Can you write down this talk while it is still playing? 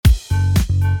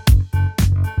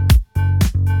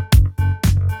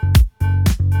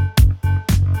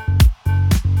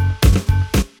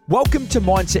Welcome to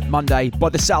Mindset Monday by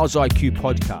the Sales IQ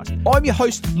podcast. I'm your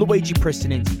host, Luigi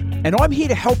Prestinenzi, and I'm here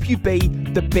to help you be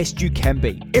the best you can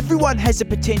be. Everyone has the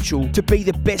potential to be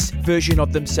the best version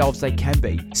of themselves they can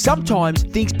be. Sometimes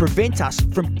things prevent us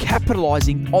from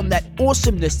capitalizing on that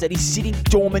awesomeness that is sitting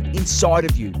dormant inside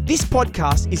of you. This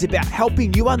podcast is about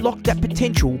helping you unlock that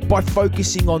potential by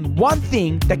focusing on one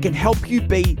thing that can help you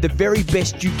be the very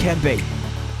best you can be.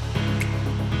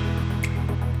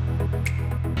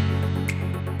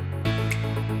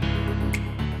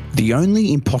 The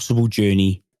only impossible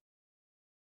journey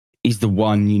is the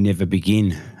one you never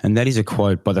begin. And that is a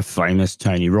quote by the famous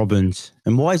Tony Robbins.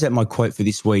 And why is that my quote for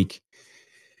this week?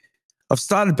 I've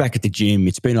started back at the gym.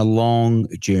 It's been a long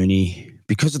journey.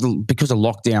 Because of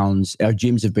lockdowns, our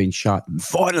gyms have been shut.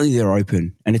 Finally, they're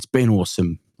open and it's been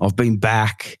awesome. I've been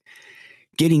back,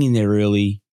 getting in there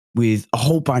early with a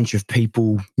whole bunch of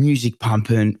people, music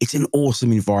pumping. It's an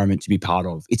awesome environment to be part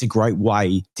of. It's a great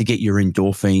way to get your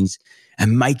endorphins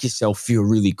and make yourself feel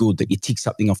really good that you tick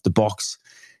something off the box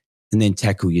and then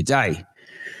tackle your day.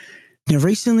 Now,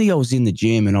 recently I was in the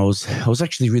gym and I was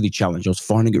actually really challenged. I was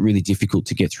finding it really difficult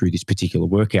to get through this particular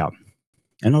workout.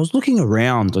 And I was looking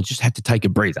around. I just had to take a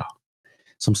breather.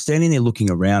 So I'm standing there looking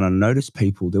around and I noticed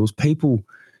people. There was people,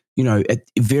 at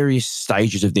various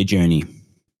stages of their journey.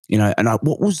 And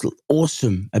what was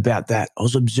awesome about that, I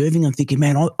was observing and thinking,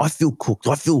 man, I feel cooked.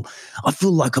 I feel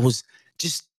like I was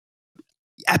just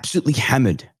absolutely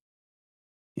hammered.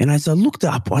 And as I looked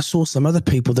up, I saw some other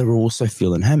people that were also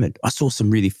feeling hammered. I saw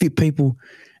some really fit people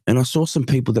and I saw some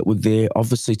people that were there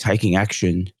obviously taking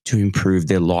action to improve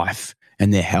their life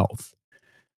and their health.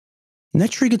 And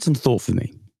that triggered some thought for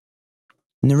me.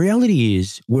 And the reality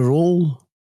is we're all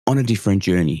on a different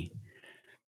journey.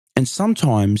 And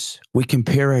sometimes we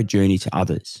compare our journey to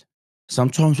others.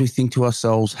 Sometimes we think to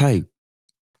ourselves, hey,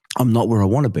 I'm not where I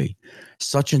want to be.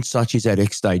 Such and such is at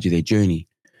X stage of their journey.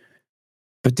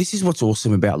 But this is what's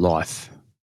awesome about life.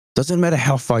 Doesn't matter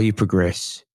how far you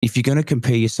progress. If you're going to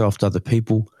compare yourself to other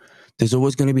people, there's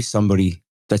always going to be somebody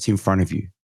that's in front of you.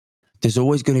 There's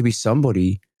always going to be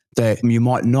somebody that you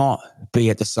might not be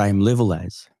at the same level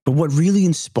as. But what really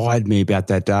inspired me about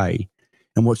that day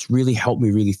and what's really helped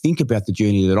me really think about the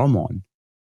journey that I'm on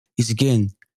is, again,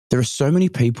 there are so many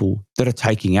people that are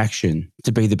taking action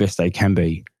to be the best they can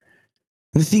be.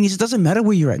 And the thing is, it doesn't matter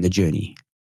where you're at in the journey.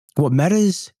 What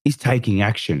matters is taking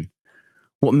action.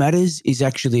 What matters is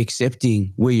actually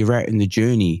accepting where you're at in the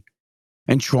journey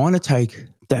and trying to take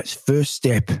that first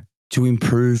step to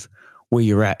improve where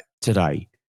you're at today.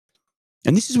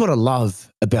 And this is what I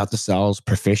love about the sales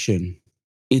profession.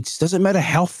 It doesn't matter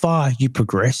how far you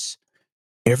progress.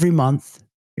 Every month,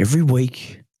 every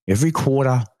week, every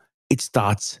quarter, it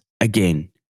starts again.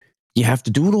 You have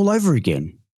to do it all over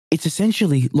again. It's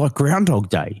essentially like Groundhog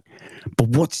Day. But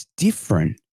what's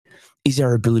different is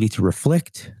our ability to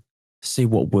reflect, see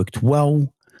what worked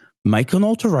well, make an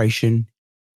alteration,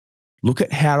 look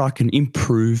at how I can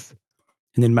improve,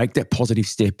 and then make that positive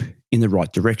step in the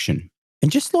right direction.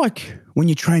 And just like when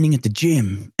you're training at the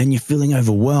gym and you're feeling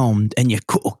overwhelmed and you're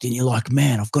cooked and you're like,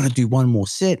 man, I've got to do one more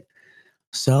set,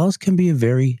 sales can be a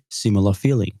very similar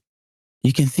feeling.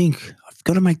 You can think, I've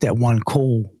got to make that one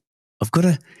call. I've got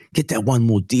to get that one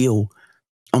more deal.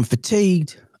 I'm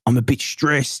fatigued. I'm a bit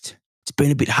stressed. It's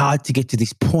been a bit hard to get to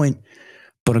this point,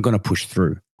 but I'm going to push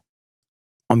through.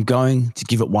 I'm going to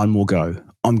give it one more go.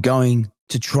 I'm going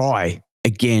to try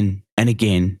again and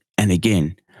again and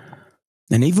again.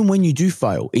 And even when you do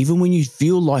fail, even when you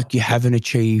feel like you haven't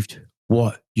achieved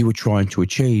what you were trying to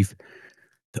achieve,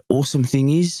 the awesome thing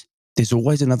is there's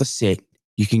always another set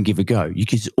you can give a go.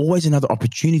 There's always another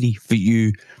opportunity for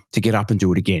you to get up and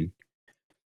do it again.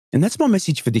 And that's my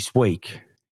message for this week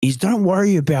is don't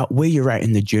worry about where you're at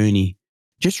in the journey.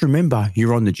 Just remember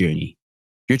you're on the journey.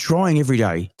 You're trying every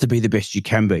day to be the best you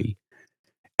can be.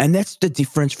 And that's the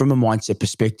difference from a mindset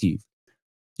perspective.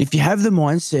 If you have the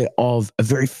mindset of a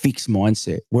very fixed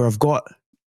mindset where I've got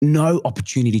no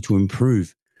opportunity to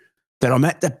improve, that I'm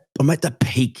at the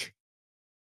peak,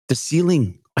 the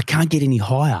ceiling, I can't get any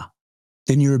higher,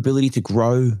 then your ability to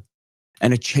grow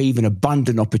and achieve an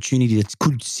abundant opportunity that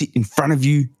could sit in front of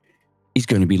you is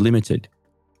going to be limited.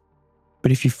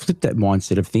 But if you flip that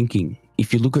mindset of thinking,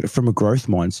 if you look at it from a growth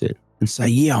mindset and say,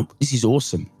 yeah, this is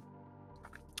awesome.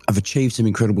 I've achieved some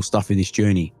incredible stuff in this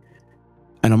journey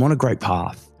and I'm on a great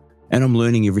path and I'm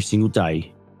learning every single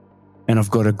day and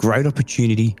I've got a great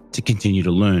opportunity to continue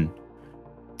to learn.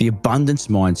 The abundance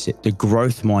mindset, the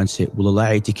growth mindset will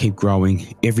allow you to keep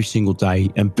growing every single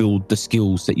day and build the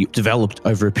skills that you've developed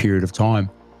over a period of time.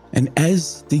 And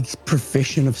as the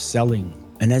profession of selling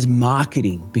and as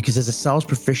marketing, because as a sales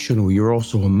professional, you're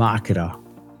also a marketer,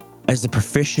 As the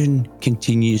profession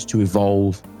continues to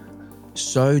evolve,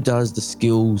 so does the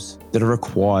skills that are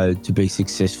required to be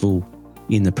successful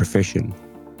in the profession.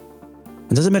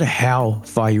 It doesn't matter how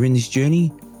far you're in this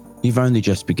journey, you've only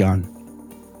just begun.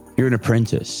 You're an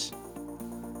apprentice.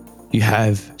 You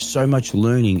have so much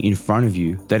learning in front of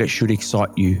you that it should excite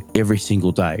you every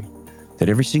single day. That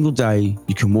every single day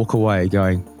you can walk away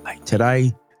going, hey,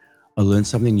 today I learned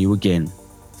something new again.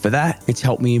 For that, it's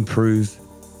helped me improve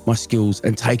my skills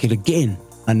and take it again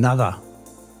another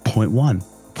 0.1,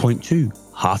 0.2,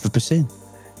 0.5%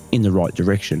 in the right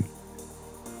direction.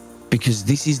 Because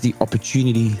this is the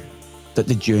opportunity that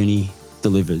the journey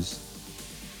delivers.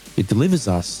 It delivers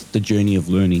us the journey of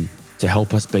learning to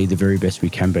help us be the very best we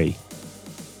can be.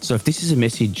 So if this is a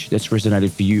message that's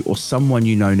resonated for you or someone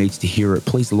you know needs to hear it,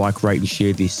 please like, rate and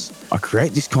share this. I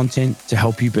create this content to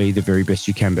help you be the very best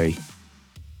you can be.